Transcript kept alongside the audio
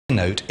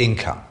note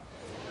income.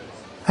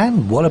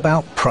 And what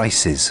about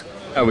prices?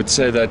 I would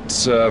say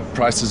that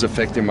prices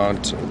affect the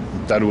amount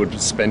that I would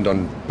spend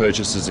on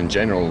purchases in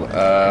general.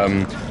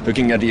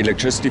 Looking at the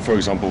electricity, for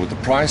example, with the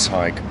price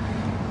hike,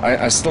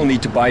 I still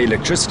need to buy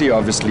electricity,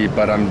 obviously,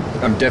 but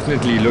I'm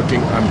definitely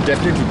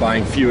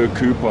buying fewer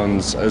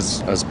coupons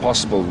as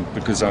possible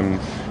because I'm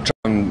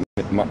trying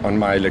on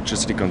my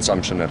electricity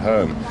consumption at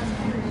home.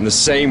 And the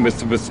same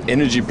with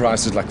energy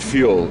prices like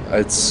fuel.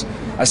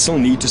 I still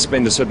need to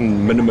spend a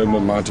certain minimum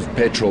amount of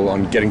petrol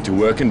on getting to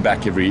work and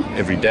back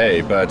every day,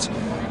 but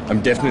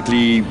I'm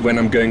definitely, when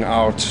I'm going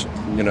out,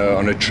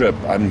 on a trip,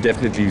 I'm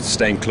definitely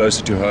staying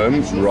closer to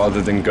home rather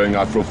than going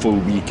out for a full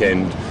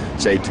weekend,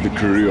 say to the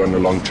Karoo on a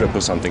long trip or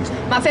something.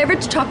 My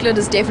favorite chocolate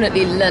is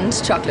definitely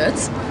Lindt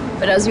chocolates,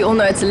 but as we all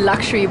know, it's a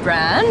luxury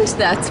brand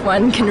that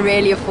one can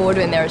really afford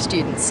when they're a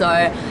student. So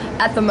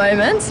at the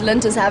moment,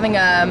 Lindt is having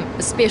a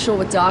special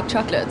with dark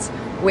chocolates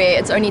where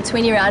it's only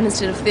 20 rand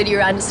instead of 30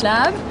 rand a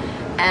slab.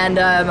 And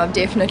I've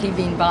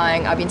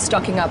been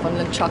stocking up on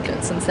Lindt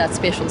chocolate since that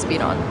special's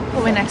been on.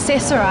 When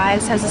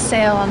Accessorize has a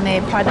sale on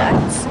their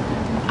products,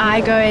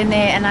 I go in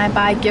there and I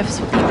buy gifts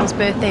for people's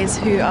birthdays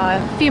who are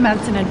a few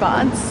months in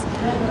advance.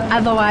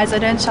 Otherwise, I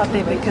don't shop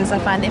there because I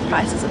find their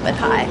prices a bit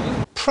high.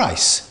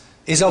 Price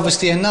is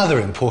obviously another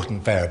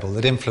important variable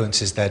that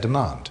influences their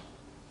demand.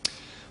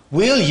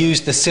 We'll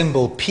use the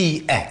symbol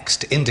PX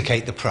to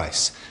indicate the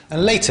price,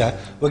 and later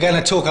we're going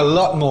to talk a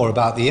lot more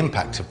about the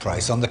impact of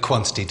price on the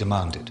quantity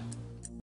demanded.